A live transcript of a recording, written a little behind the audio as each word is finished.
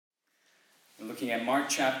looking at Mark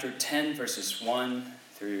chapter 10, verses 1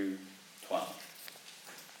 through 12.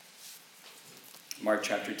 Mark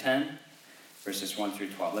chapter 10, verses 1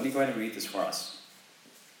 through 12. Let me go ahead and read this for us.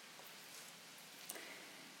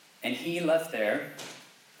 And he left there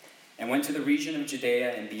and went to the region of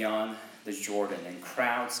Judea and beyond the Jordan, and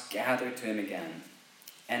crowds gathered to him again.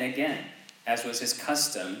 And again, as was his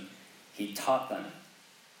custom, he taught them.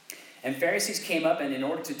 And Pharisees came up and in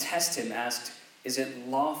order to test him asked, "Is it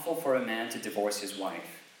lawful for a man to divorce his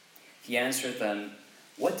wife?" He answered them,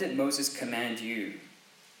 "What did Moses command you?"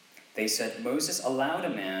 They said, "Moses allowed a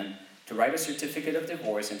man to write a certificate of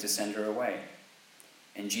divorce and to send her away."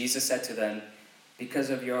 And Jesus said to them, "Because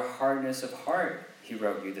of your hardness of heart, he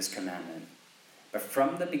wrote you this commandment. But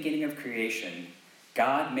from the beginning of creation,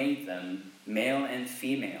 God made them male and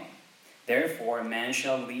female. Therefore, a man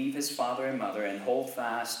shall leave his father and mother and hold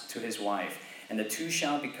fast to his wife, and the two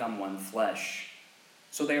shall become one flesh.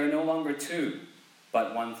 So they are no longer two,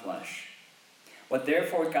 but one flesh. What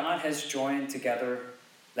therefore God has joined together,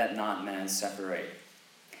 let not man separate."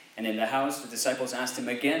 And in the house, the disciples asked him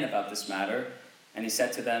again about this matter, and he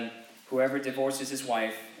said to them, "Whoever divorces his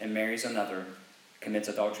wife and marries another commits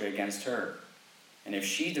adultery against her. And if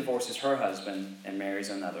she divorces her husband and marries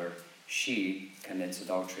another, she commits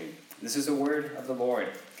adultery." This is the word of the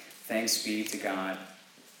Lord. Thanks be to God.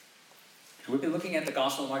 We've been looking at the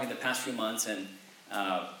Gospel of Mark in the past few months, and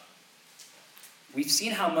we've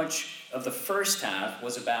seen how much of the first half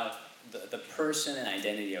was about the person and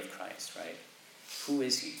identity of Christ, right? Who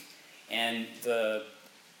is he? And the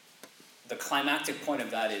climactic point of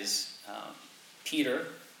that is Peter,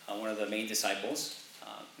 one of the main disciples,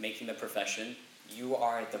 making the profession, "You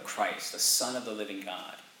are the Christ, the Son of the living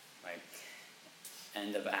God," right?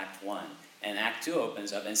 End of Act 1. And Act 2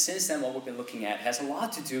 opens up. And since then, what we've been looking at has a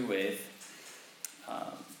lot to do with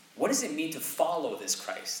what does it mean to follow this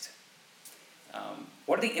Christ?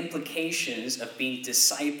 What are the implications of being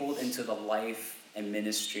discipled into the life and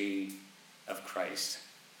ministry of Christ?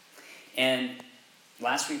 And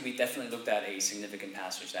last week, we definitely looked at a significant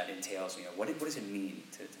passage that entails, what does it mean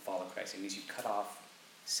to follow Christ? It means you cut off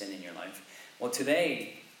sin in your life. Well,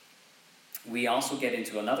 today, we also get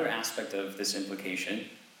into another aspect of this implication.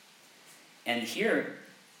 And here,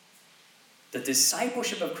 the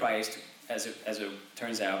discipleship of Christ, as it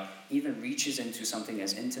turns out, even reaches into something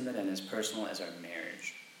as intimate and as personal as our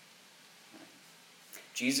marriage.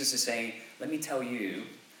 Jesus is saying, let me tell you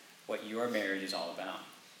what your marriage is all about.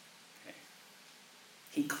 Okay.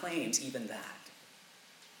 He claims even that.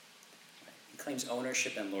 He claims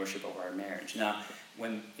ownership and lordship over our marriage. Now,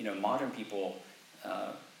 when modern people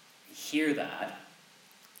hear that,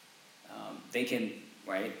 they can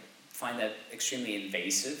find that extremely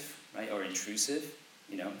invasive, or intrusive,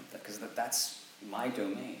 because that's my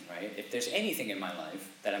domain, right? If there's anything in my life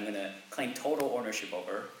that I'm going to claim total ownership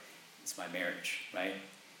over, it's my marriage, right?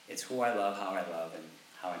 It's who I love, how I love, and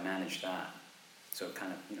how I manage that. So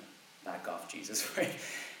kind of, back off, Jesus, right?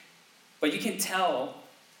 But you can tell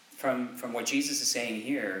from what Jesus is saying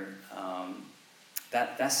here,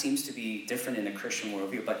 that seems to be different in a Christian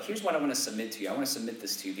worldview. But here's what I want to submit to you. I want to submit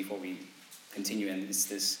this to you before we continue, and it's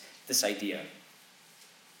this idea.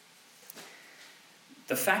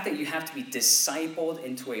 The fact that you have to be discipled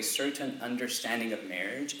into a certain understanding of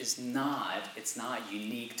marriage it's not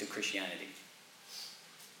unique to Christianity.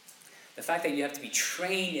 The fact that you have to be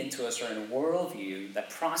trained into a certain worldview that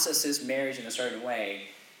processes marriage in a certain way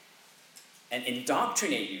and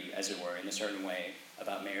indoctrinate you, as it were, in a certain way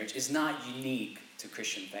about marriage is not unique to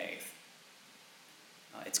Christian faith.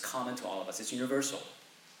 It's common to all of us. It's universal.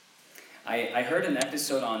 I heard an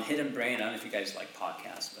episode on Hidden Brain. I don't know if you guys like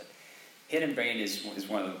podcasts, but Hidden Brain is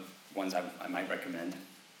one of the ones I might recommend.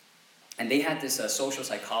 And they had this social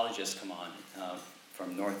psychologist come on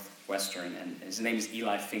from Northwestern, and his name is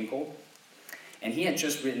Eli Finkel. And he had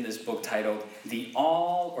just written this book titled The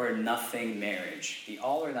All or Nothing Marriage. The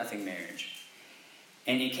All or Nothing Marriage.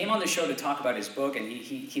 And he came on the show to talk about his book, and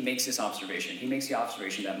he makes this observation. He makes the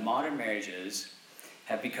observation that modern marriages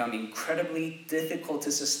have become incredibly difficult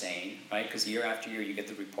to sustain, right? Because year after year, you get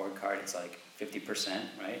the report card, it's like 50%,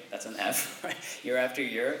 right? That's an F, right? Year after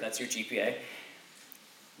year, that's your GPA.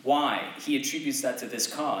 Why? He attributes that to this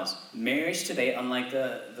cause. Marriage today, unlike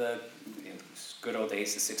the good old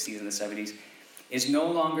days, the 60s and the 70s, is no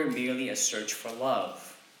longer merely a search for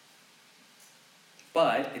love.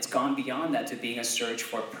 But it's gone beyond that to being a search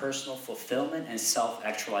for personal fulfillment and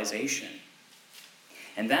self-actualization.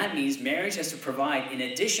 And that means marriage has to provide, in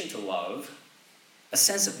addition to love, a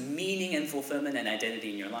sense of meaning and fulfillment and identity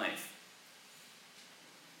in your life.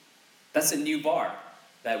 That's a new bar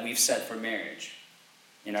that we've set for marriage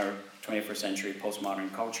in our 21st century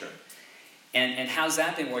postmodern culture. And how's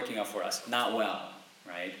that been working out for us? Not well,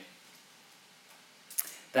 right?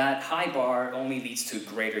 That high bar only leads to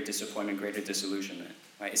greater disappointment, greater disillusionment.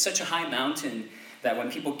 Right? It's such a high mountain that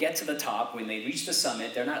when people get to the top, when they reach the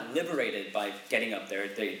summit, they're not liberated by getting up there.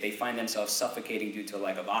 They find themselves suffocating due to a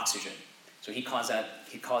lack of oxygen. So he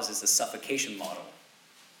causes the suffocation model.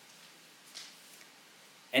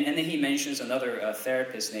 And then he mentions another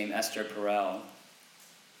therapist named Esther Perel,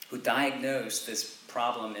 who diagnosed this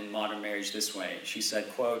problem in modern marriage this way. She said,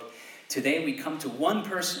 quote, "Today we come to one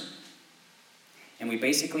person, and we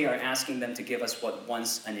basically are asking them to give us what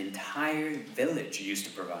once an entire village used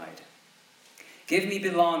to provide. Give me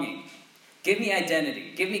belonging, give me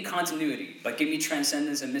identity, give me continuity, but give me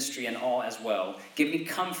transcendence and mystery and all as well. Give me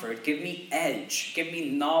comfort, give me edge, give me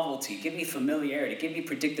novelty, give me familiarity, give me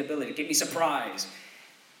predictability, give me surprise."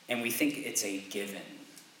 And we think it's a given.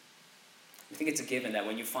 We think it's a given that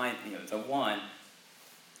when you find the one,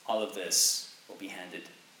 all of this will be handed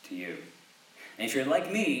to you. And if you're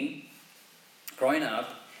like me, growing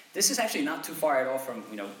up, this is actually not too far at all from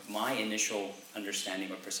my initial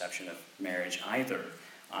understanding or perception of marriage either.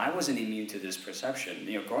 I wasn't immune to this perception.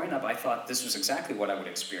 Growing up, I thought this was exactly what I would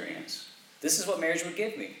experience. This is what marriage would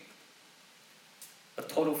give me. A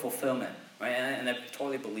total fulfillment, right? And I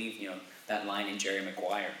totally believe, that line in Jerry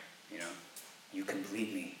Maguire, "You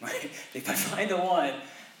complete me," right? If I find the one,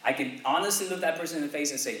 I can honestly look that person in the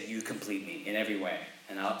face and say, "You complete me in every way,"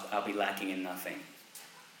 and I'll be lacking in nothing.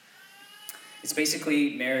 It's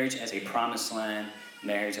basically marriage as a promised land,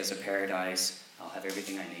 marriage as a paradise. I'll have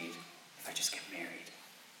everything I need if I just get married,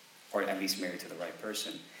 or at least married to the right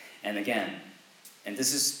person. And again, and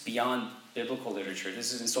this is beyond biblical literature,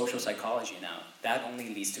 this is in social psychology now, that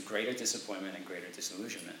only leads to greater disappointment and greater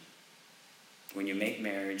disillusionment. When you make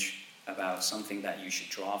marriage about something that you should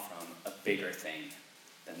draw from, a bigger thing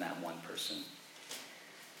than that one person.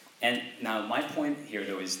 And now my point here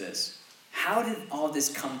though is this: how did all this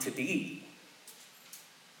come to be?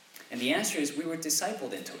 And the answer is we were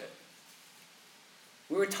discipled into it.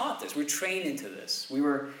 We were taught this, we were trained into this. We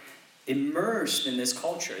were immersed in this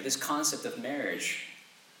culture, this concept of marriage,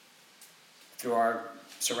 through our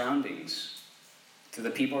surroundings, through the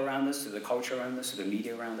people around us, through the culture around us, through the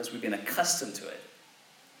media around us. We've been accustomed to it.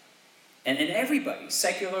 And everybody,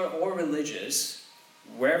 secular or religious,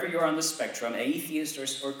 wherever you're on the spectrum,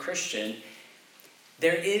 atheist or Christian,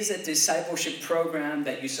 there is a discipleship program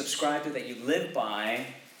that you subscribe to, that you live by.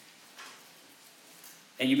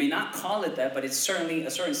 And you may not call it that, but it's certainly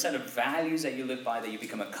a certain set of values that you live by, that you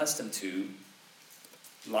become accustomed to,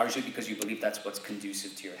 largely because you believe that's what's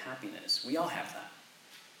conducive to your happiness. We all have that.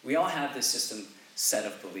 We all have this set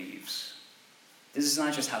of beliefs. This is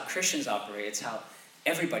not just how Christians operate, it's how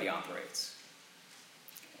everybody operates.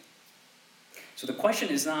 Okay. So the question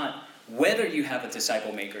is not whether you have a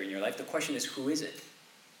disciple maker in your life, the question is who is it?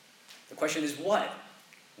 The question is what?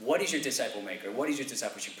 What is your disciple maker? What is your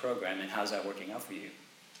discipleship program, and how's that working out for you?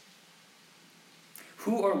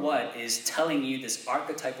 Who or what is telling you this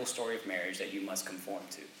archetypal story of marriage that you must conform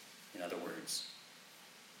to, in other words?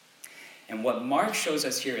 And what Mark shows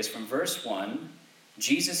us here is from verse 1,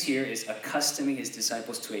 Jesus here is accustoming his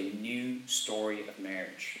disciples to a new story of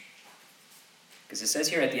marriage. Because it says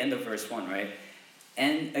here at the end of verse 1, right?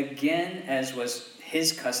 And again, as was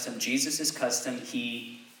his custom, Jesus' custom,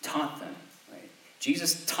 he taught them. Right?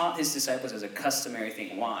 Jesus taught his disciples as a customary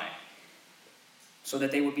thing. Why? So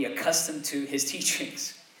that they would be accustomed to his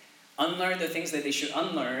teachings. Unlearn the things that they should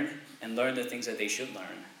unlearn, and learn the things that they should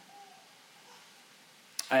learn.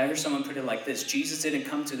 I heard someone put it like this: Jesus didn't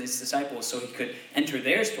come to his disciples so he could enter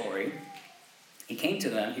their story. He came to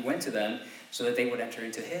them, he went to them, so that they would enter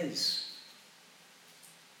into his.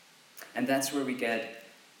 And that's where we get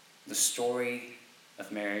the story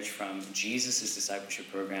of marriage from Jesus'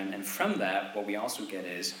 discipleship program. And from that, what we also get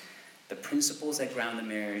is the principles that ground the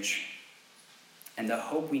marriage and the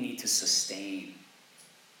hope we need to sustain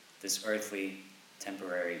this earthly,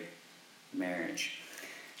 temporary marriage.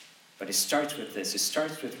 But it starts with this. It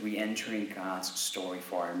starts with re-entering God's story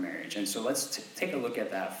for our marriage. And so let's take a look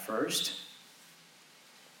at that first.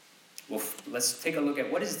 Let's take a look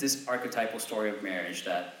at what is this archetypal story of marriage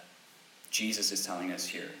that Jesus is telling us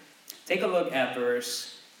here. Take a look at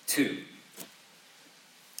verse 2.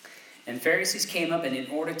 And Pharisees came up and in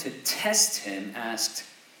order to test him asked,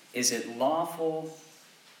 "Is it lawful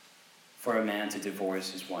for a man to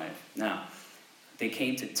divorce his wife?" Now, they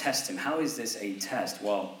came to test him. How is this a test?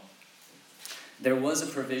 Well, there was a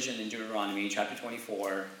provision in Deuteronomy chapter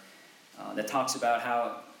 24 that talks about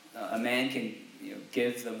how a man can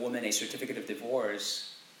give the woman a certificate of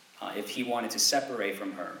divorce if he wanted to separate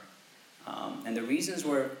from her. And the reasons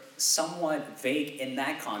were somewhat vague in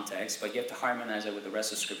that context, but you have to harmonize it with the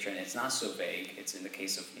rest of Scripture, and it's not so vague. It's in the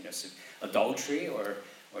case of adultery or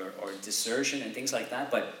desertion and things like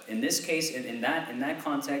that. But in this case, in that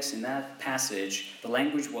context, in that passage, the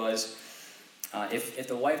language was if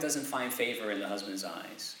the wife doesn't find favor in the husband's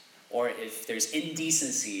eyes, or if there's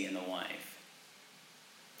indecency in the wife.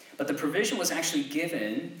 But the provision was actually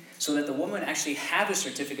given so that the woman would actually have a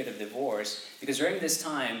certificate of divorce, because during this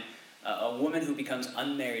time, a woman who becomes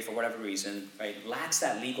unmarried for whatever reason, right, lacks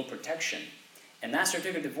that legal protection. And that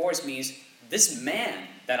certificate of divorce means this man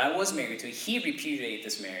that I was married to, he repudiated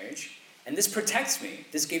this marriage, and this protects me.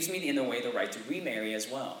 This gives me, in a way, the right to remarry as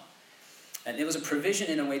well. And it was a provision,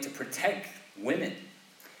 in a way, to protect women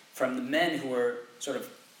from the men who were sort of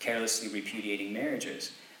carelessly repudiating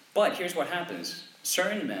marriages. But here's what happens.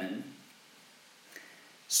 Certain men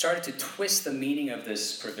started to twist the meaning of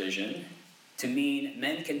this provision to mean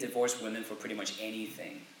men can divorce women for pretty much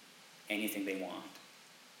anything they want.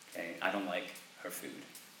 Okay? I don't like her food.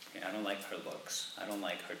 Okay? I don't like her looks. I don't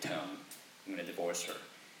like her tone. I'm going to divorce her.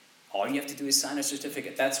 All you have to do is sign a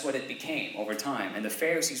certificate. That's what it became over time. And the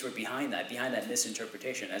Pharisees were behind that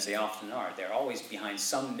misinterpretation, as they often are. They're always behind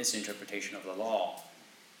some misinterpretation of the law.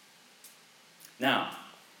 Now,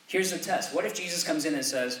 here's the test. What if Jesus comes in and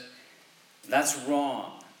says, that's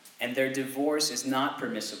wrong, and their divorce is not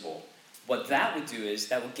permissible? What that would do is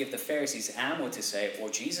that would give the Pharisees ammo to say, well,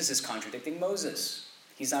 Jesus is contradicting Moses.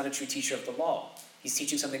 He's not a true teacher of the law. He's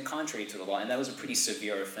teaching something contrary to the law, and that was a pretty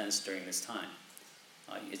severe offense during this time.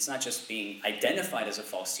 It's not just being identified as a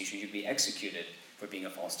false teacher, you'd be executed for being a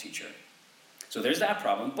false teacher. So there's that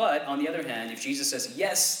problem, but on the other hand, if Jesus says,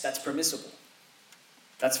 yes, that's permissible,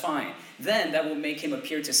 that's fine, then that will make him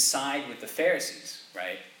appear to side with the Pharisees,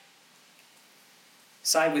 right?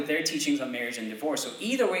 Side with their teachings on marriage and divorce. So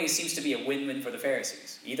either way, it seems to be a win-win for the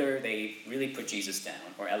Pharisees. Either they really put Jesus down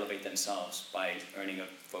or elevate themselves by earning a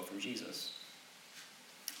vote from Jesus.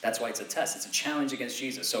 That's why it's a test. It's a challenge against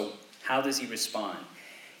Jesus. So how does he respond?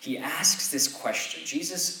 He asks this question.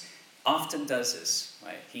 Jesus often does this,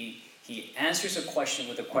 right? He answers a question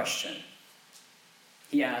with a question.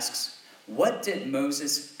 He asks, what did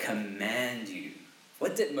Moses command you?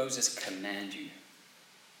 What did Moses command you?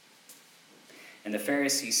 And the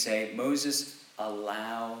Pharisees say, Moses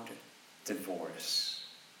allowed divorce.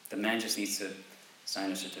 The man just needs to sign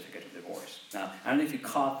a certificate of divorce. Now, I don't know if you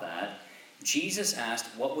caught that. Jesus asked,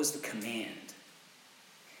 what was the command?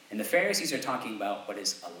 And the Pharisees are talking about what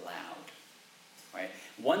is allowed. Right?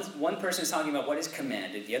 One person is talking about what is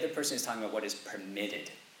commanded. The other person is talking about what is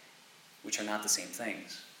permitted, which are not the same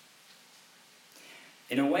things.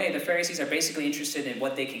 In a way, the Pharisees are basically interested in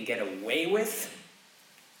what they can get away with,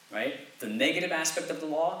 right? The negative aspect of the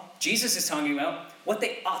law. Jesus is talking about what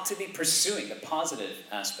they ought to be pursuing, the positive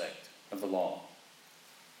aspect of the law.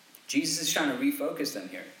 Jesus is trying to refocus them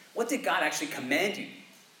here. What did God actually command you?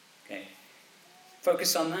 Okay.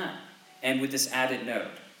 Focus on that. And with this added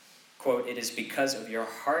note, quote, it is because of your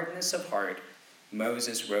hardness of heart,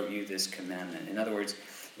 Moses wrote you this commandment. In other words,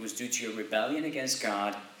 it was due to your rebellion against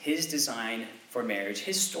God, his design for marriage,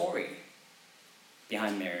 his story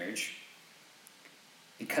behind marriage.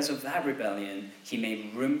 Because of that rebellion, he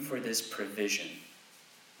made room for this provision,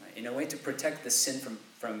 right? In a way to protect the sin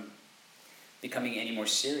from becoming any more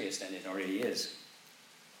serious than it already is.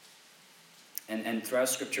 And throughout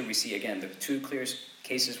Scripture, we see, again, the two clear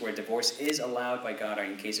cases where divorce is allowed by God are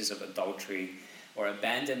in cases of adultery or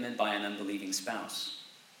abandonment by an unbelieving spouse.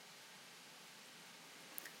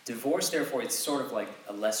 Divorce, therefore, it's sort of like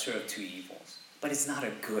a lesser of two evils, but it's not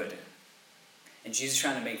a good. And Jesus is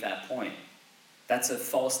trying to make that point. That's a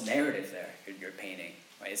false narrative there you're painting,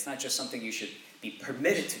 right? It's not just something you should be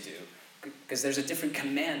permitted to do, because there's a different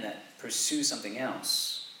command that pursues something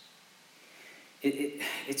else.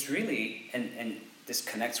 It's really, and this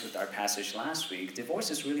connects with our passage last week, divorce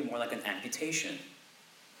is really more like an amputation.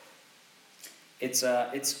 It's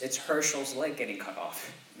Herschel's leg getting cut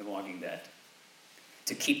off in The Walking Dead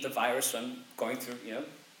to keep the virus from going through,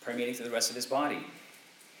 permeating through the rest of his body.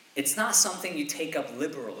 It's not something you take up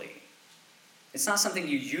liberally. It's not something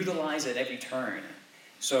you utilize at every turn.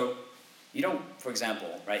 So you don't, for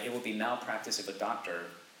example, right, it would be malpractice if a doctor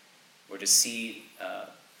were to see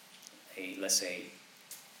let's say,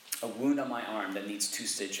 a wound on my arm that needs 2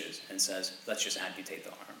 stitches and says, let's just amputate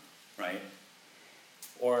the arm, right?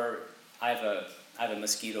 Or I have a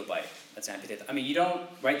mosquito bite, let's amputate you don't,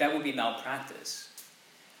 right? That would be malpractice.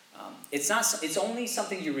 It's only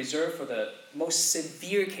something you reserve for the most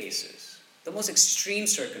severe cases, the most extreme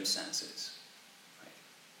circumstances. Right?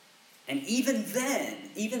 And even then,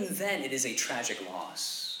 it is a tragic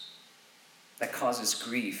loss. that causes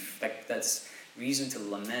grief, that's reason to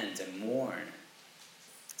lament and mourn.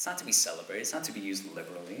 It's not to be celebrated. It's not to be used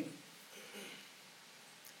liberally.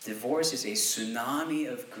 Divorce is a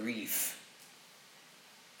tsunami of grief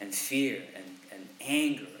and fear and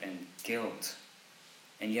anger and guilt.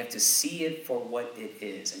 And you have to see it for what it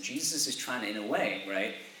is. And Jesus is trying to, in a way,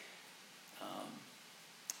 right,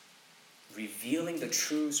 revealing the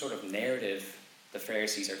true sort of narrative the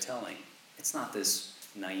Pharisees are telling. It's not this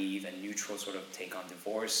naive and neutral sort of take on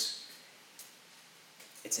divorce.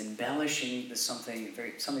 It's embellishing something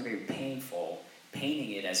very painful,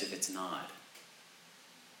 painting it as if it's not.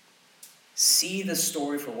 See the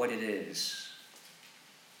story for what it is.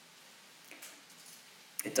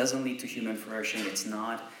 It doesn't lead to human flourishing. It's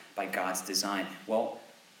not by God's design. Well,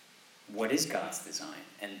 what is God's design?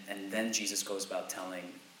 And then Jesus goes about telling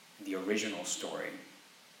the original story.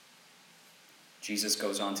 Jesus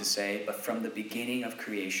goes on to say, but from the beginning of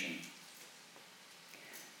creation,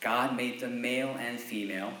 God made them male and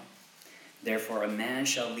female. Therefore, a man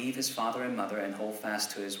shall leave his father and mother and hold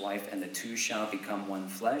fast to his wife, and the two shall become one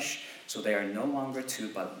flesh. So they are no longer two,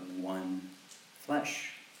 but one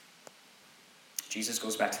flesh. Jesus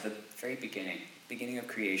goes back to the very beginning of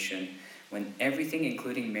creation, when everything,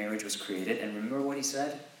 including marriage, was created. And remember what he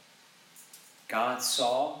said? God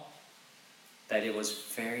saw that it was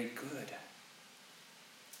very good.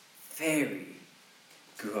 Very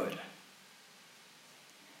good.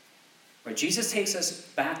 Where Jesus takes us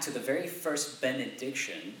back to the very first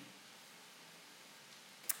benediction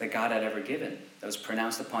that God had ever given, that was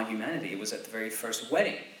pronounced upon humanity. It was at the very first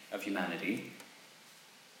wedding of humanity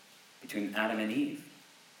between Adam and Eve.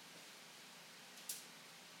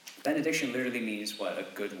 Benediction literally means what? A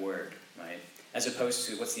good word, right? As opposed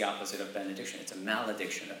to, what's the opposite of benediction? It's a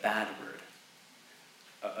malediction, a bad word.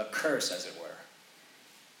 A curse, as it were.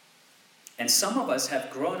 And some of us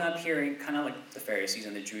have grown up hearing, kind of like the Pharisees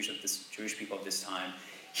and the Jewish people of this time,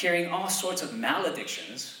 hearing all sorts of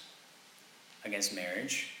maledictions against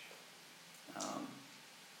marriage,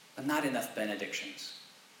 but not enough benedictions.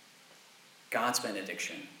 God's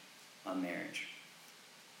benediction on marriage.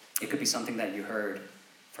 It could be something that you heard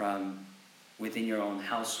from within your own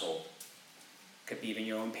household. It could be even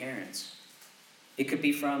your own parents. It could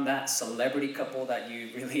be from that celebrity couple that you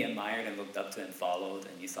really admired and looked up to and followed,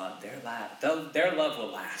 and you thought, their love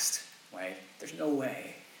will last, right? There's no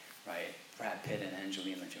way, right? Brad Pitt and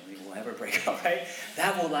Angelina Jolie will ever break up, right?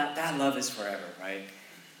 That love is forever, right?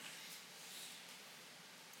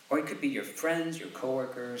 Or it could be your friends, your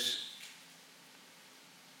coworkers.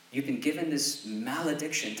 You've been given this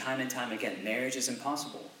malediction time and time again. Marriage is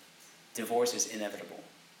impossible. Divorce is inevitable.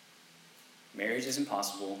 Marriage is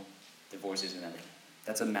impossible. Divorce is inevitable.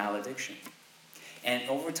 That's a malediction. And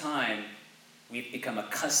over time, we've become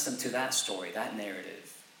accustomed to that story, that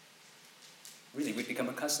narrative. Really, we've become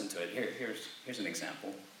accustomed to it. Here's an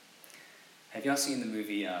example. Have y'all seen the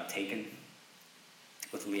movie Taken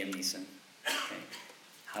with Liam Neeson? Okay.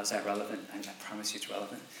 How's that relevant? I promise you it's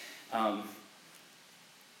relevant.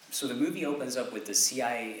 So the movie opens up with the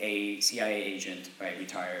CIA agent, right,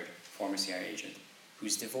 retired, former CIA agent,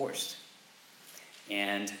 who's divorced.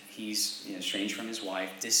 And he's estranged from his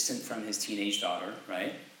wife, distant from his teenage daughter,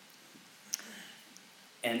 right?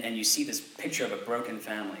 And you see this picture of a broken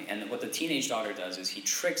family. And what the teenage daughter does is he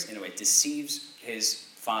tricks, in a way, deceives his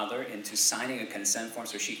father into signing a consent form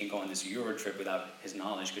so she can go on this Euro trip without his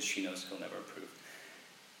knowledge because she knows he'll never approve.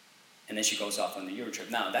 And then she goes off on the Euro trip.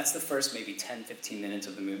 Now, that's the first maybe 10, 15 minutes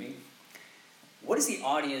of the movie. What is the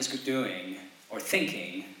audience doing or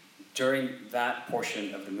thinking during that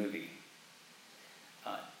portion of the movie?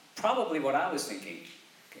 Probably what I was thinking,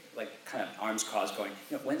 like kind of arms crossed going,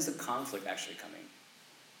 when's the conflict actually coming?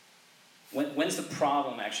 When's the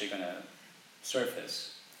problem actually going to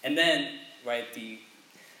surface? And then, right,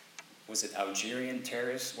 was it Algerian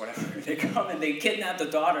terrorists, whatever, they come and they kidnap the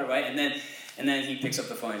daughter, right? And then he picks up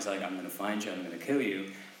the phone and he's like, I'm going to find you, I'm going to kill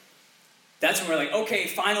you. That's when we're like, okay,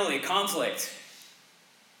 finally, conflict.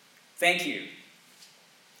 Thank you.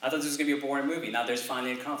 I thought this was going to be a boring movie. Now there's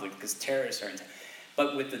finally a conflict because terrorists are in town.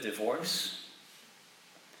 But with the divorce,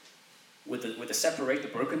 with the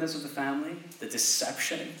brokenness of the family, the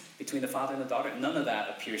deception between the father and the daughter, none of that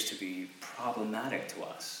appears to be problematic to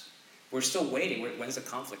us. We're still waiting. When's the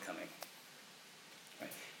conflict coming? Right?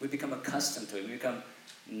 We become accustomed to it. We become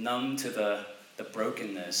numb to the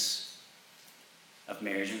brokenness of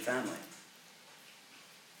marriage and family.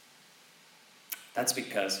 That's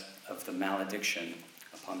because of the malediction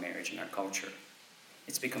upon marriage in our culture.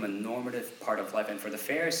 It's become a normative part of life. And for the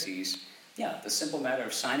Pharisees, the simple matter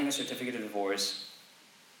of signing a certificate of divorce,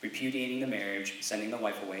 repudiating the marriage, sending the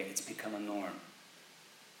wife away, it's become a norm.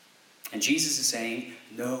 And Jesus is saying,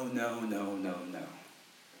 no, no, no, no, no.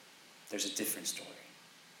 There's a different story.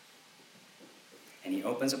 And he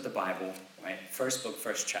opens up the Bible, right? First book,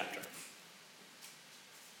 first chapter.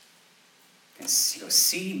 And he goes,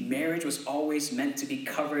 see, marriage was always meant to be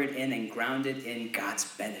covered in and grounded in God's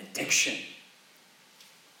benediction.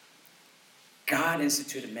 God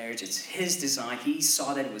instituted marriage. It's his design. He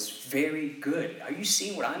saw that it was very good. Are you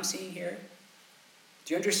seeing what I'm seeing here?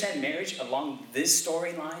 Do you understand marriage along this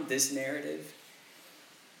storyline, this narrative?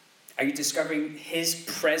 Are you discovering his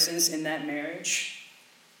presence in that marriage?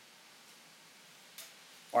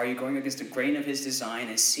 Or are you going against the grain of his design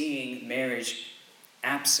and seeing marriage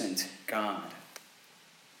absent God?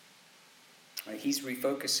 Right? He's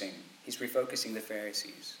refocusing. He's refocusing the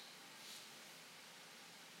Pharisees.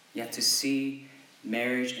 You have to see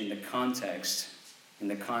marriage in the context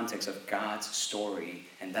of God's story,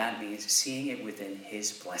 and that means seeing it within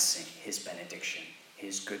his blessing, his benediction,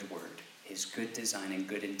 his good word, his good design and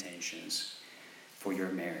good intentions for your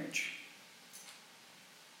marriage.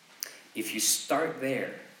 If you start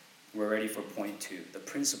there, we're ready for point 2, the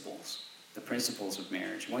principles of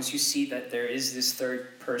marriage. Once you see that there is this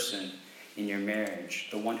third person in your marriage,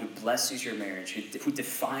 the one who blesses your marriage, who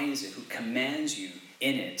defines it, who commands you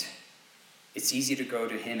in it, it's easy to go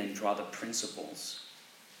to him and draw the principles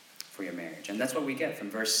for your marriage. And that's what we get from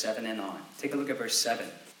verse 7 and on. Take a look at verse 7.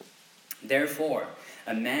 Therefore,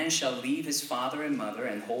 a man shall leave his father and mother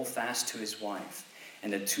and hold fast to his wife,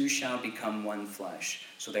 and the two shall become one flesh.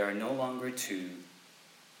 So they are no longer two,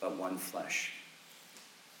 but one flesh.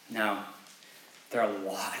 Now, there are a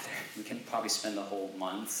lot. We can probably spend the whole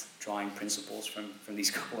month drawing principles from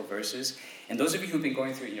these couple of verses. And those of you who've been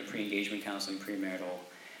going through pre-engagement counseling, premarital,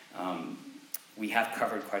 we have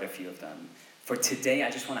covered quite a few of them. For today, I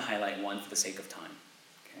just want to highlight one for the sake of time,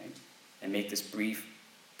 okay? And make this brief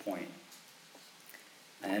point.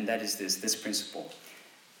 And that is this principle.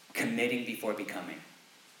 Committing before becoming.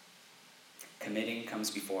 Committing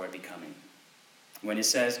comes before becoming. When it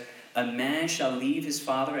says, a man shall leave his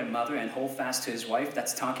father and mother and hold fast to his wife,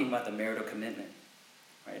 that's talking about the marital commitment,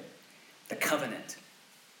 right? The covenant.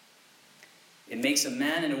 It makes a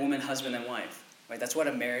man and a woman husband and wife, right? That's what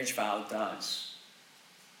a marriage vow does.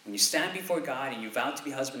 When you stand before God and you vow to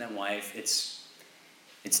be husband and wife,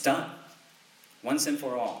 it's done. Once and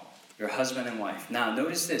for all. You're husband and wife. Now,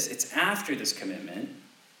 notice this. It's after this commitment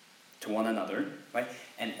to one another, right?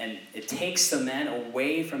 And it takes the man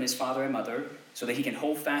away from his father and mother so that he can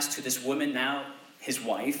hold fast to this woman, now his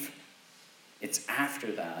wife. It's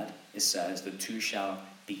after that, it says, the two shall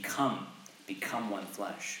become one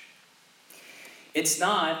flesh. It's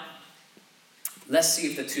not, let's see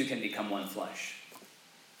if the two can become one flesh.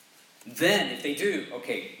 Then, if they do,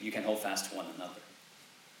 okay, you can hold fast to one another.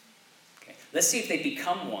 Okay. Let's see if they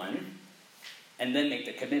become one, and then make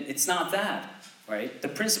the commitment. It's not that, right? The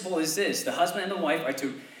principle is this: the husband and the wife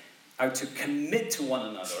are to commit to one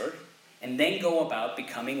another, and then go about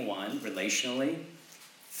becoming one relationally,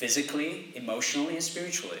 physically, emotionally, and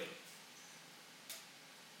spiritually.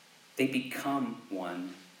 They become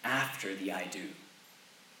one after the I do.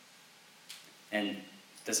 And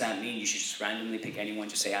does that mean you should just randomly pick anyone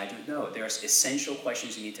to say I do? No, there are essential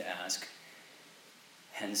questions you need to ask.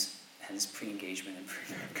 Hence pre-engagement and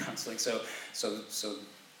pre-marriage counseling. So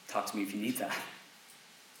talk to me if you need that.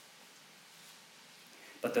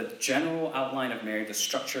 But the general outline of marriage, the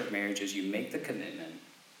structure of marriage is you make the commitment,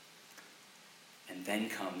 and then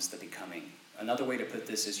comes the becoming. Another way to put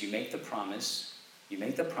this is you make the promise,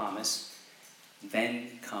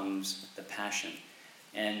 then comes the passion.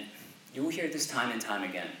 And you will hear this time and time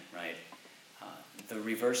again, right? The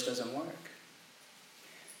reverse doesn't work.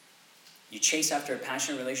 You chase after a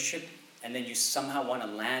passionate relationship, and then you somehow want to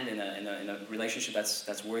land in a relationship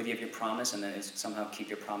that's worthy of your promise, and then somehow keep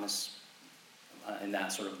your promise in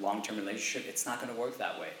that sort of long-term relationship. It's not going to work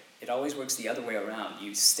that way. It always works the other way around.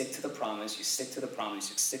 You stick to the promise,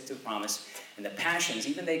 and the passions,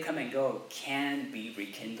 even they come and go, can be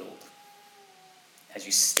rekindled as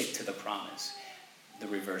you stick to the promise. The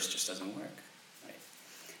reverse just doesn't work. Right?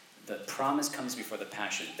 The promise comes before the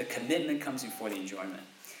passion. The commitment comes before the enjoyment.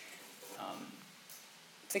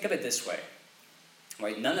 Think of it this way,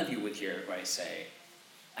 right? None of you would hear, right, say,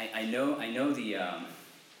 I know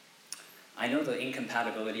the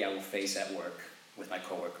incompatibility I will face at work with my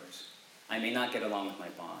coworkers. I may not get along with my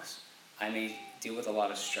boss. I may deal with a lot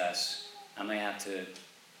of stress. I may have to,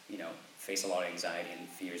 face a lot of anxiety and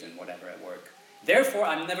fears and whatever at work. Therefore,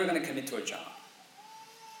 I'm never going to commit to a job.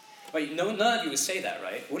 Right? None of you would say that,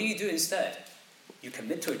 right? What do you do instead? You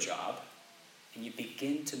commit to a job, and you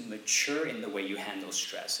begin to mature in the way you handle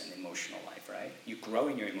stress and emotional life, right? You grow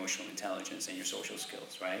in your emotional intelligence and your social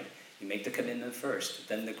skills, right? You make the commitment first,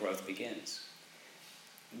 then the growth begins.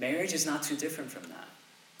 Marriage is not too different from that,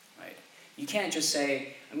 right? You can't just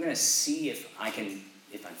say, I'm going to see if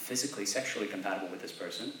I'm physically, sexually compatible with this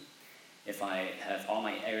person, if I have all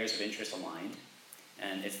my areas of interest aligned,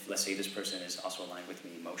 and if, let's say, this person is also aligned with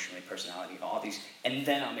me emotionally, personality, all these, and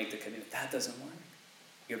then I'll make the commitment. That doesn't work.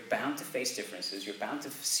 You're bound to face differences. You're bound to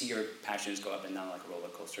see your passions go up and down like a roller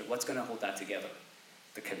coaster. What's going to hold that together?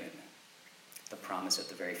 The commitment, the promise at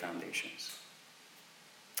the very foundations.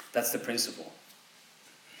 That's the principle.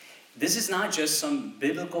 This is not just some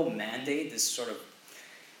biblical mandate, this sort of,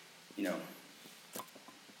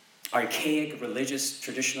 archaic, religious,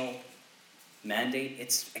 traditional mandate.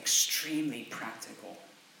 It's extremely practical.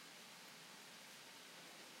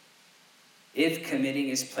 If committing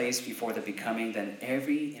is placed before the becoming, then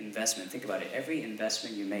every investment, think about it, every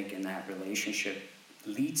investment you make in that relationship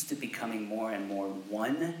leads to becoming more and more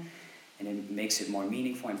one, and it makes it more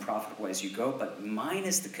meaningful and profitable as you go, but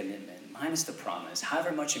minus the commitment, minus the promise,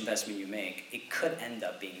 however much investment you make, it could end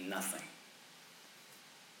up being nothing.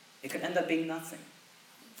 It could end up being nothing.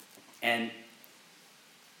 And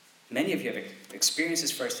many of you have experienced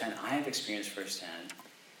this firsthand. I have experienced firsthand.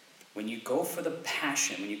 When you go for the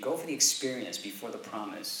passion, when you go for the experience before the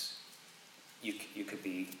promise, you could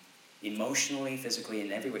be emotionally, physically,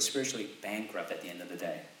 and every way, spiritually bankrupt at the end of the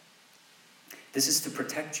day. This is to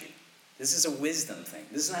protect you. This is a wisdom thing.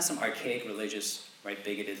 This is not some archaic, religious,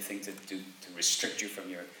 bigoted thing to restrict you from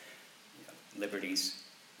your liberties.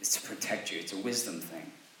 It's to protect you. It's a wisdom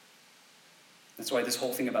thing. That's why this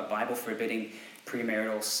whole thing about Bible forbidding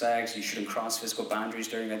premarital sex, you shouldn't cross physical boundaries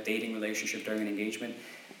during a dating relationship, during an engagement.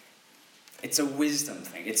 It's a wisdom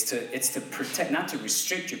thing. It's to protect, not to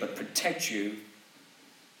restrict you, but protect you,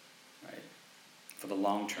 right, for the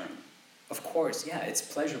long term. Of course, yeah, it's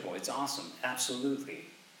pleasurable. It's awesome. Absolutely.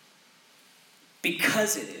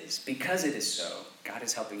 Because it is so, God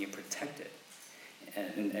is helping you protect it.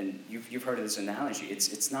 And you've heard of this analogy.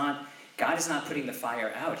 It's not, God is not putting the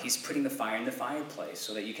fire out. He's putting the fire in the fireplace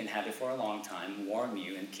so that you can have it for a long time, warm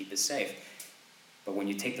you, and keep it safe. But when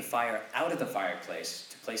you take the fire out of the fireplace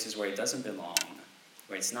to places where it doesn't belong,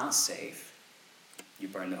 where it's not safe, you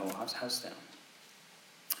burn the whole house down.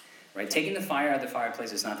 Right? Taking the fire out of the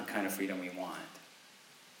fireplace is not the kind of freedom we want.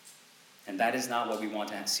 And that is not what we want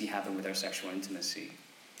to see happen with our sexual intimacy.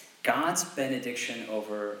 God's benediction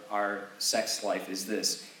over our sex life is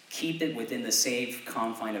this: keep it within the safe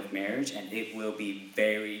confine of marriage, and it will be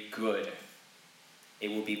very good.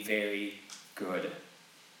 It will be very good.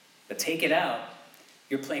 But take it out,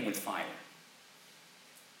 you're playing with fire.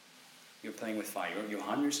 You're playing with fire. You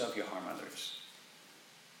harm yourself, you harm others.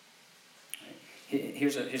 Right?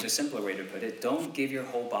 Here's a simpler way to put it. Don't give your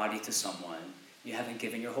whole body to someone you haven't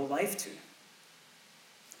given your whole life to.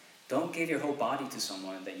 Don't give your whole body to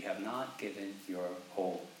someone that you have not given your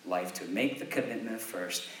whole life to. Make the commitment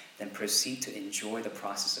first, then proceed to enjoy the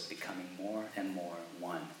process of becoming more and more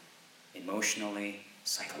one. Emotionally,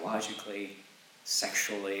 psychologically,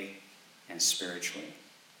 sexually, and spiritually.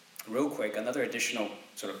 Real quick, another additional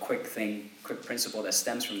sort of quick principle that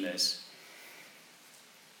stems from this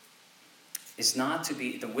is not to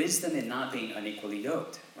be, the wisdom in not being unequally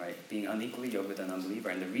yoked, right? Being unequally yoked with an unbeliever.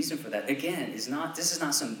 And the reason for that, again, this is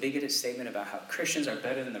not some bigoted statement about how Christians are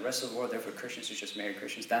better than the rest of the world, therefore Christians should just marry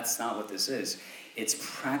Christians. That's not what this is. It's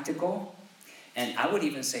practical, and I would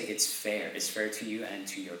even say it's fair. It's fair to you and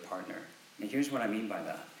to your partner. And here's what I mean by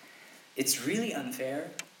that. It's really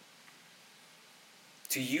unfair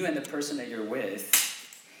to you and the person that you're with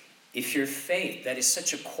if your faith, that is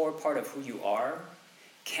such a core part of who you are,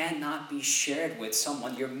 cannot be shared with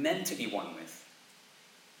someone you're meant to be one with.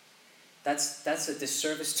 That's a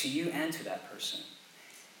disservice to you and to that person.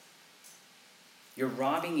 You're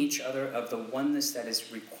robbing each other of the oneness that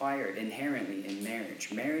is required inherently in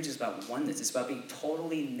marriage. Marriage is about oneness. It's about being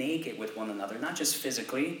totally naked with one another, not just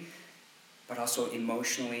physically, but also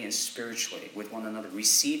emotionally and spiritually with one another,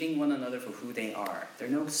 receiving one another for who they are. There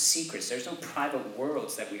are no secrets. There's no private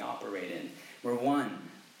worlds that we operate in. We're one.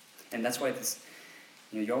 And that's why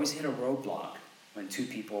you always hit a roadblock when two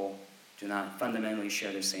people do not fundamentally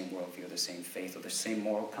share the same worldview, the same faith, or the same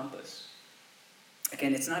moral compass.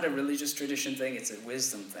 Again, it's not a religious tradition thing, it's a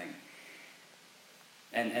wisdom thing.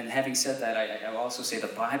 And having said that, I will also say the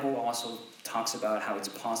Bible also talks about how it's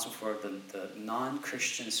possible for the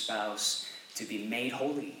non-Christian spouse to be made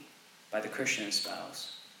holy by the Christian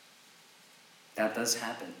spouse. That does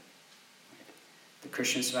happen. The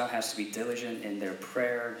Christian spouse has to be diligent in their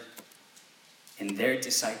prayer, in their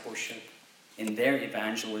discipleship, in their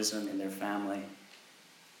evangelism, in their family.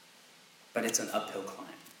 But it's an uphill climb.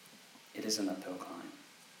 It is an uphill climb.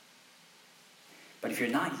 But if you're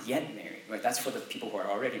not yet married, right, that's for the people who are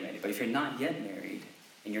already married. But if you're not yet married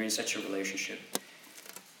and you're in such a relationship,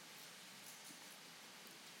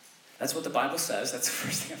 that's what the Bible says. That's the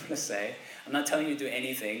first thing I'm going to say. I'm not telling you to do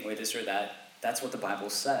anything or this or that. That's what the Bible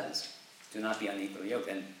says. Do not be unequally yoked.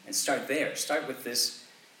 And start there. Start with this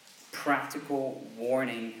practical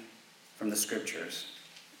warning from the scriptures.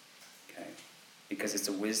 Okay? Because it's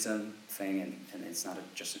a wisdom thing and it's not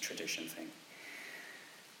just a tradition thing.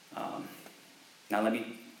 Now let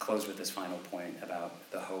me close with this final point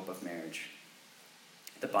about the hope of marriage.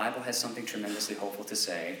 The Bible has something tremendously hopeful to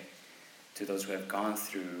say to those who have gone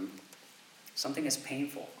through something as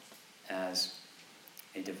painful as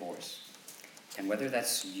a divorce. And whether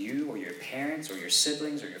that's you or your parents or your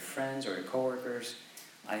siblings or your friends or your coworkers,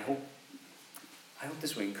 I hope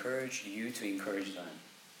this will encourage you to encourage them.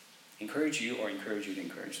 Encourage you or encourage you to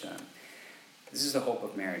encourage them. This is the hope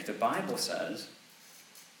of marriage. The Bible says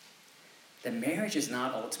that marriage is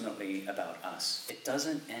not ultimately about us. It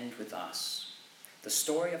doesn't end with us. The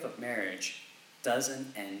story of a marriage doesn't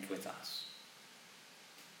end with us.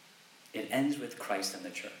 It ends with Christ and the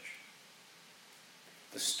church.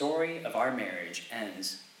 The story of our marriage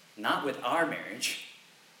ends not with our marriage,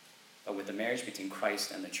 but with the marriage between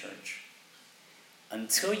Christ and the church.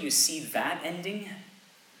 Until you see that ending,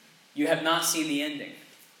 you have not seen the ending.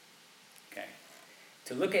 Okay.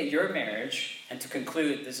 To look at your marriage and to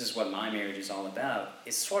conclude this is what my marriage is all about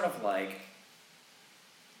is sort of like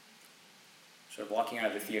walking out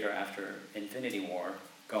of the theater after Infinity War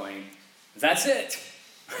going, that's it.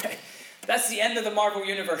 That's the end of the Marvel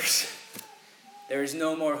Universe. There is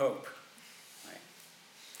no more hope. Right?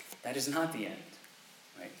 That is not the end.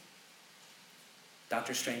 Right?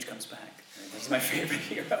 Doctor Strange comes back. Right? He's my favorite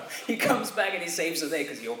hero. He comes back and he saves the day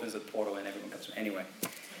because he opens the portal and everyone comes back. Anyway.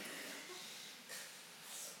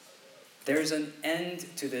 There's an end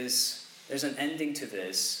to this. There's an ending to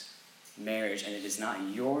this marriage, and it is not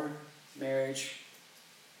your marriage.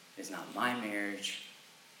 It is not my marriage.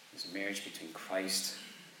 It's a marriage between Christ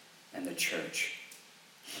and the church.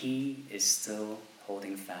 He is still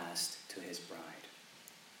holding fast to his bride.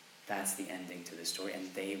 That's the ending to this story,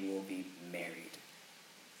 and they will be married.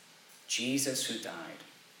 Jesus who died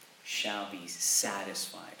shall be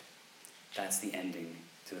satisfied. That's the ending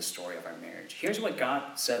to the story of our marriage. Here's what God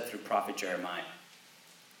said through prophet Jeremiah,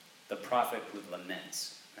 the prophet who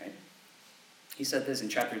laments, right? He said this in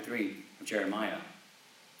chapter 3 of Jeremiah.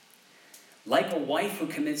 Like a wife who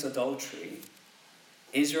commits adultery,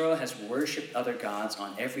 Israel has worshipped other gods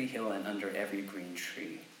on every hill and under every green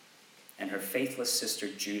tree. And her faithless sister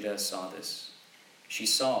Judah saw this. She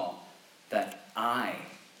saw that I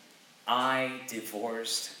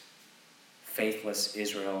divorced faithless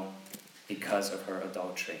Israel because of her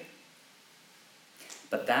adultery.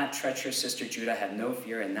 But that treacherous sister Judah had no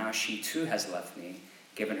fear, and now she too has left me,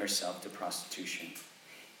 given herself to prostitution.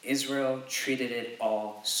 Israel treated it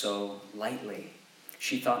all so lightly.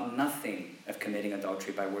 She thought nothing of committing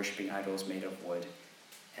adultery by worshiping idols made of wood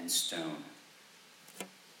and stone.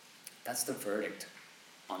 That's the verdict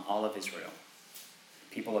on all of Israel,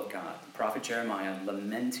 people of God. The prophet Jeremiah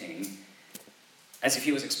lamenting, as if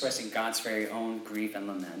he was expressing God's very own grief and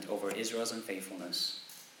lament over Israel's unfaithfulness,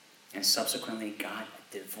 and subsequently God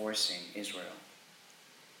divorcing Israel.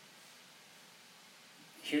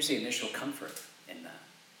 Here's the initial comfort in that.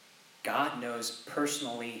 God knows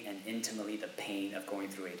personally and intimately the pain of going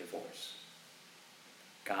through a divorce.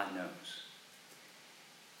 God knows.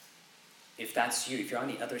 If that's you, if you're on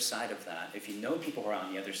the other side of that, if you know people who are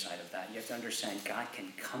on the other side of that, you have to understand God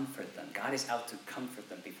can comfort them. God is out to comfort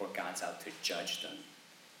them before God's out to judge them.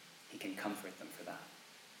 He can comfort them for that.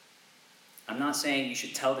 I'm not saying you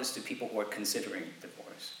should tell this to people who are considering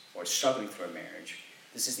divorce or struggling through a marriage.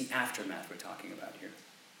 This is the aftermath we're talking about here,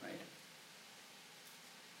 right?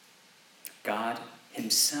 God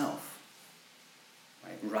himself,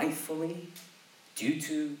 right, rightfully, due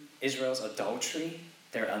to Israel's adultery,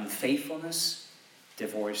 their unfaithfulness,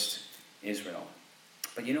 divorced Israel.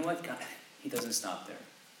 But you know what? God, he doesn't stop there.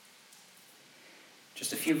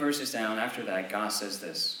 Just a few verses down after that, God says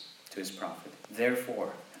this to his prophet.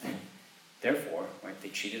 Therefore, right, they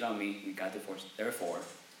cheated on me, we got divorced. Therefore,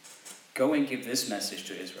 go and give this message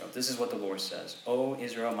to Israel. This is what the Lord says. O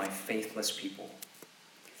Israel, my faithless people,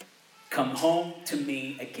 come home to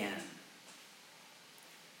me again.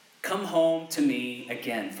 Come home to me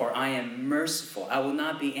again, for I am merciful. I will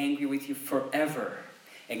not be angry with you forever.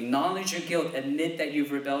 Acknowledge your guilt. Admit that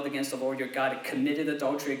you've rebelled against the Lord your God and committed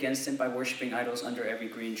adultery against him by worshiping idols under every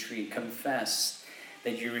green tree. Confess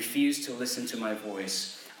that you refuse to listen to my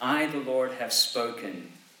voice. I, the Lord, have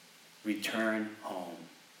spoken. Return home.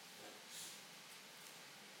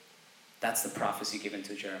 That's the prophecy given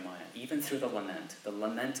to Jeremiah. Even through the lament,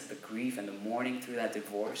 the grief, and the mourning through that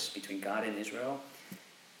divorce between God and Israel,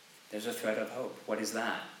 there's a thread of hope. What is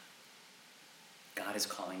that? God is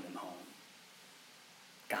calling them home.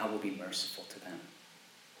 God will be merciful to them.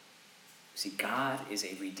 See, God is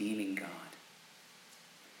a redeeming God.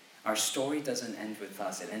 Our story doesn't end with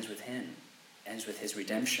us. It ends with him. It ends with his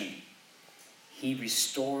redemption. He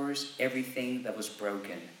restores everything that was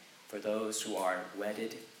broken for those who are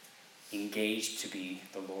wedded, engaged to be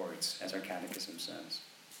the Lord's, as our catechism says.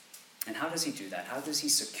 And how does he do that? How does he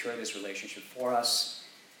secure this relationship for us?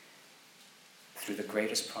 Through the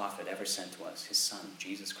greatest prophet ever sent to us, his Son,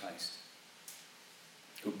 Jesus Christ,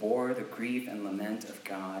 who bore the grief and lament of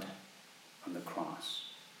God on the cross.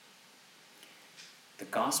 The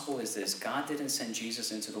gospel is this: God didn't send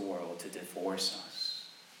Jesus into the world to divorce us,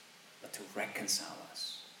 but to reconcile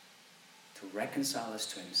us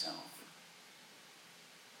to himself.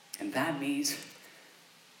 And that means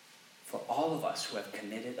for all of us who have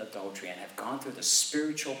committed adultery and have gone through the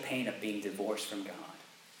spiritual pain of being divorced from God.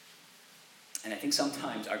 And I think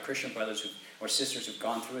sometimes our Christian brothers or sisters who've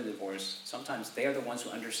gone through a divorce, sometimes they are the ones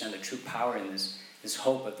who understand the true power in this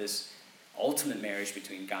hope of this ultimate marriage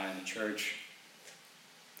between God and the church.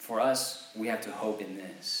 For us, we have to hope in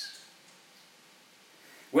this.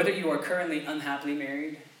 Whether you are currently unhappily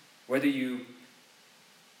married, whether you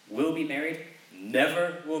will be married,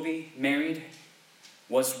 never will be married,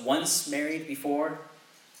 was once married before,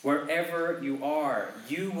 wherever you are,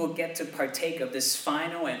 you will get to partake of this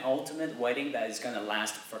final and ultimate wedding that is going to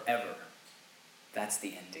last forever. That's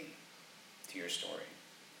the ending to your story.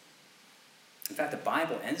 In fact, the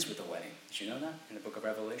Bible ends with the wedding. Did you know that in the book of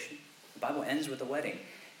Revelation? The Bible ends with the wedding.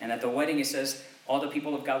 And at the wedding it says, all the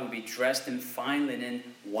people of God will be dressed in fine linen,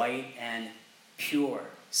 white and pure,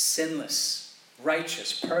 sinless,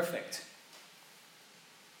 righteous, perfect.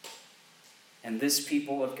 And this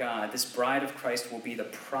people of God, this bride of Christ will be the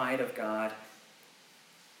pride of God,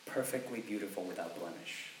 perfectly beautiful without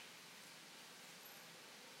blemish.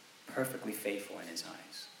 Perfectly faithful in his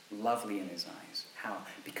eyes, lovely in his eyes. How?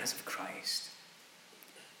 Because of Christ.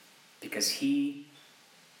 Because he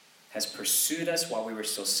has pursued us while we were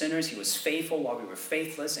still sinners. He was faithful while we were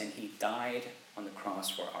faithless, and he died on the cross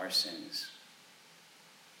for our sins.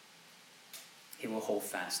 He will hold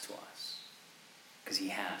fast to us because he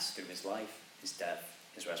has through his life, his death,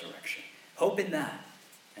 his resurrection. Hope in that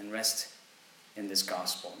and rest in this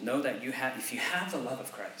gospel. Know that if you have the love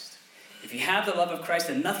of Christ, if you have the love of Christ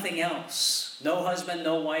and nothing else, no husband,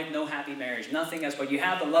 no wife, no happy marriage, nothing else, but you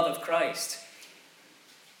have the love of Christ,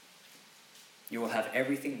 you will have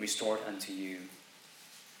everything restored unto you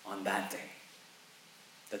on that day,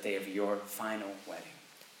 the day of your final wedding,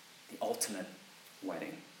 the ultimate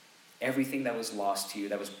wedding. Everything that was lost to you,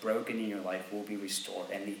 that was broken in your life, will be restored.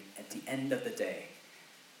 And at the end of the day,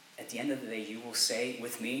 you will say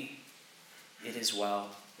with me, it is well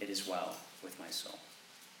with my soul.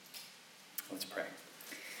 Let's pray.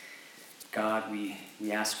 God, we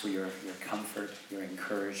ask for your comfort, your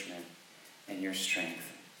encouragement, and your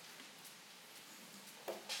strength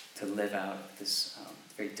to live out this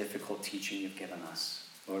very difficult teaching you've given us.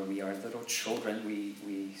 Lord, we are little children.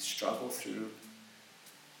 We struggle through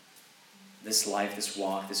this life, this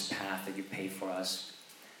walk, this path that you paid for us.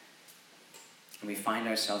 And we find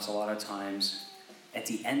ourselves a lot of times at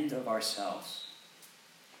the end of ourselves.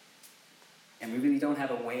 And we really don't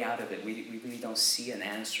have a way out of it. We really don't see an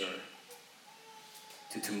answer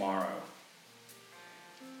to tomorrow.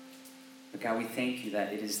 But God, we thank you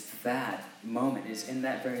that it is that moment, it is in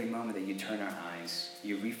that very moment that you turn our eyes,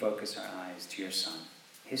 you refocus our eyes to your Son,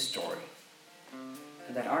 his story.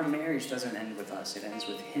 And that our marriage doesn't end with us, it ends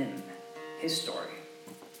with him, his story.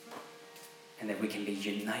 And that we can be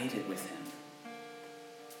united with him.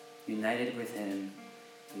 United with him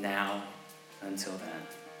now until then.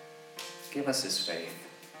 Give us his faith.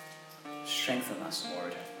 Strengthen us,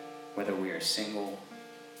 Lord, whether we are single,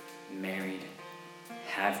 married,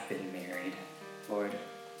 have been married. Lord,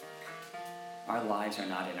 our lives are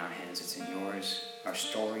not in our hands, it's in yours. Our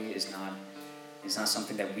story is not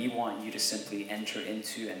something that we want you to simply enter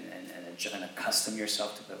into and accustom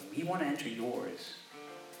yourself to, but we want to enter yours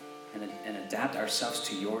and adapt ourselves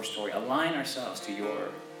to your story, align ourselves to your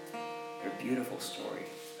beautiful story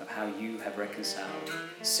of how you have reconciled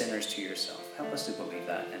sinners to yourself. Help us to believe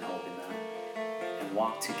that and hope in that and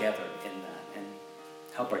walk together in that, and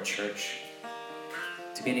help our church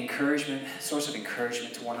to be an encouragement, source of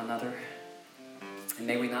encouragement to one another. And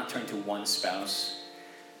may we not turn to one spouse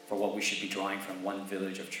for what we should be drawing from one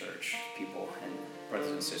village of church people and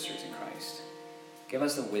brothers and sisters in Christ. Give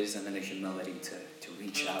us the wisdom and the humility to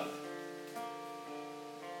reach out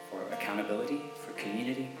for accountability, for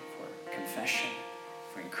community, for confession,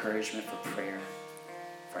 for encouragement, for prayer,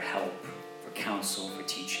 for help, for counsel, for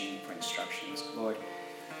teaching, for instructions. Lord,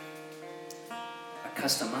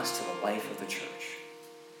 accustom us to the life of the church.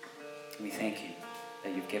 We thank you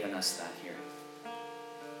that you've given us that here.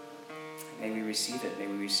 May we receive it. May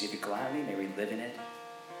we receive it gladly. May we live in it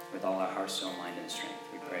with all our heart, soul, mind, and strength.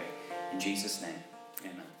 We pray in Jesus' name.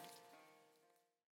 Amen.